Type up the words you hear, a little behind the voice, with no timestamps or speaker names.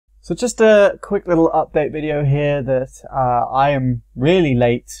So just a quick little update video here that I am really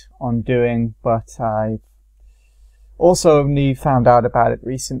late on doing, but I've also only found out about it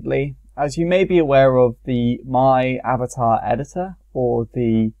recently. As you may be aware of, the My Avatar editor, or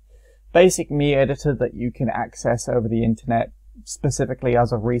the basic Me editor that you can access over the internet, specifically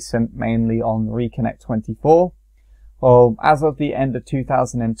as of recent, mainly on Reconnect 24. Well, as of the end of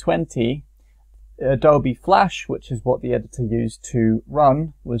 2020, Adobe Flash, which is what the editor used to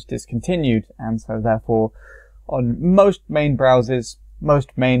run, was discontinued, and so therefore on most main browsers,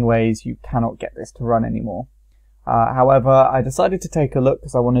 most main ways, you cannot get this to run anymore. However, I decided to take a look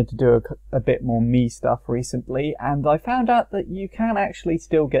because I wanted to do a bit more me stuff recently, and I found out that you can actually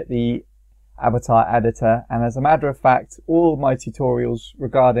still get the Avatar editor, and as a matter of fact, all of my tutorials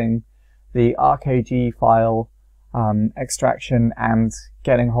regarding the RKG file extraction and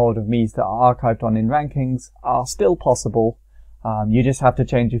getting hold of me's that are archived on InRankings are still possible. You just have to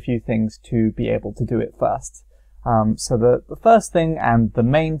change a few things to be able to do it first. So the first thing and the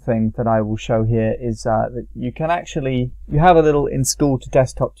main thing that I will show here is that you have a little install to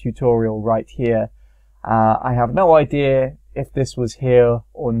desktop tutorial right here. I have no idea if this was here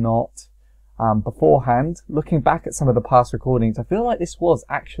or not beforehand. Looking back at some of the past recordings, I feel like this was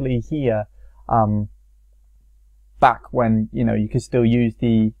actually here back when, you could still use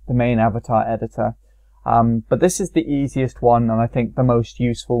the main Avatar editor. But this is the easiest one, and I think the most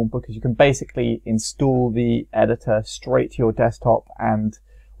useful, because you can basically install the editor straight to your desktop, and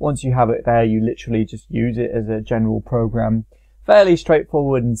once you have it there, you literally just use it as a general program. Fairly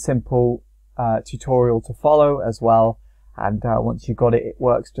straightforward and simple tutorial to follow as well, and once you've got it, it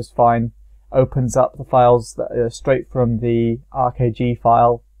works just fine. Opens up the files that are straight from the RKG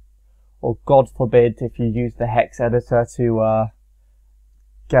file, or God forbid if you use the hex editor to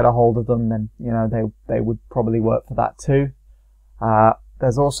get a hold of them, then they would probably work for that too.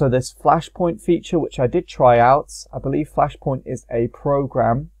 There's also this Flashpoint feature, which I did try out. I believe Flashpoint is a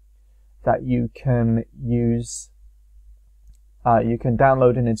program that you can use. You can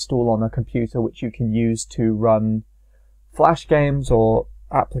download and install on a computer, which you can use to run Flash games or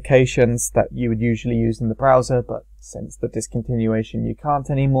applications that you would usually use in the browser, but since the discontinuation you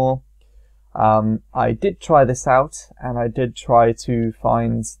can't anymore. I did try this out, and I did try to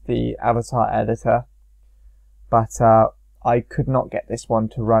find the Avatar editor, but I could not get this one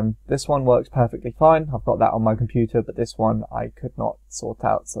to run. This one works perfectly fine. I've got that on my computer, but this one I could not sort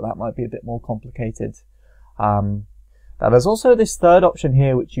out, so that might be a bit more complicated. Now there's also this third option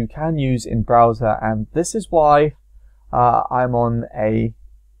here, which you can use in browser, and this is why I'm on a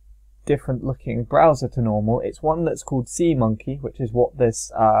different looking browser to normal. It's one that's called SeaMonkey, which is what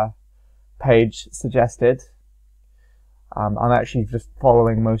this page suggested. I'm actually just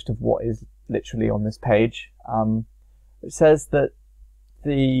following most of what is literally on this page. It says that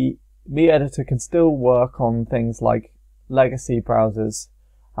the Me editor can still work on things like legacy browsers,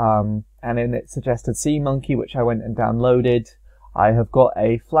 and then it suggested SeaMonkey, which I went and downloaded. I have got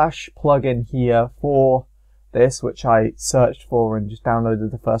a Flash plugin here for this, which I searched for and just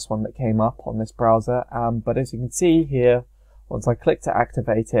downloaded the first one that came up on this browser. But as you can see here, once I click to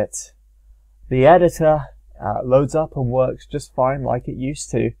activate it, the editor loads up and works just fine like it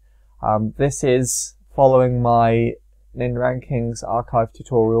used to. This is following my InRankings archive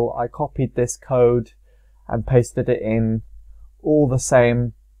tutorial. I copied this code and pasted it in all the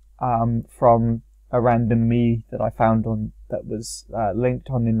same from a random me that I found that was linked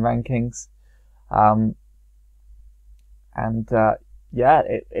on InRankings. Yeah,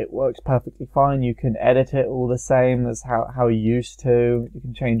 it works perfectly fine. You can edit it all the same as how you used to. You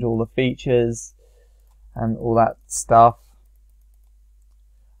can change all the features and all that stuff.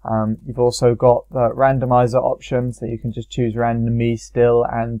 You've also got the randomizer option, so you can just choose random me still,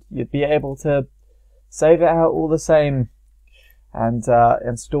 and you'd be able to save it out all the same and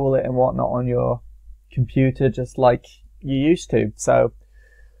install it and whatnot on your computer just like you used to. So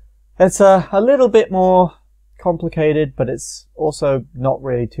it's a little bit more complicated, but it's also not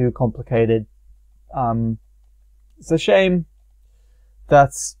really too complicated. It's a shame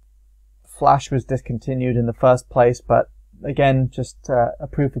that Flash was discontinued in the first place, but again, just a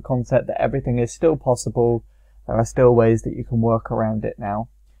proof of concept that everything is still possible. There are still ways that you can work around it now.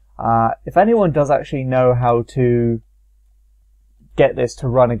 If anyone does actually know how to get this to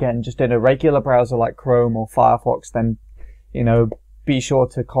run again just in a regular browser like Chrome or Firefox, then be sure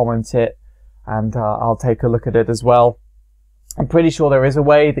to comment it, and I'll take a look at it as well. I'm pretty sure there is a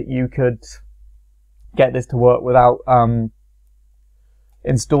way that you could get this to work without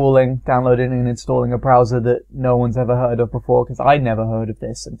downloading and installing a browser that no one's ever heard of before, because I never heard of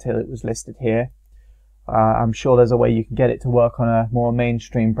this until it was listed here. I'm sure there's a way you can get it to work on a more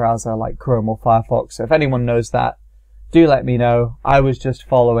mainstream browser like Chrome or Firefox. So if anyone knows that, do let me know. I was just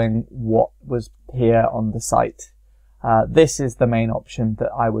following what was here on the site. This is the main option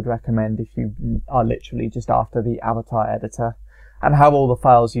that I would recommend if you are literally just after the avatar editor and have all the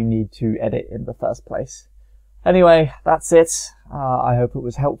files you need to edit in the first place. Anyway, that's it. I hope it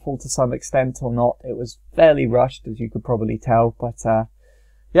was helpful to some extent or not. It was fairly rushed, as you could probably tell, but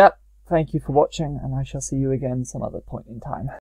yeah, thank you for watching, and I shall see you again some other point in time.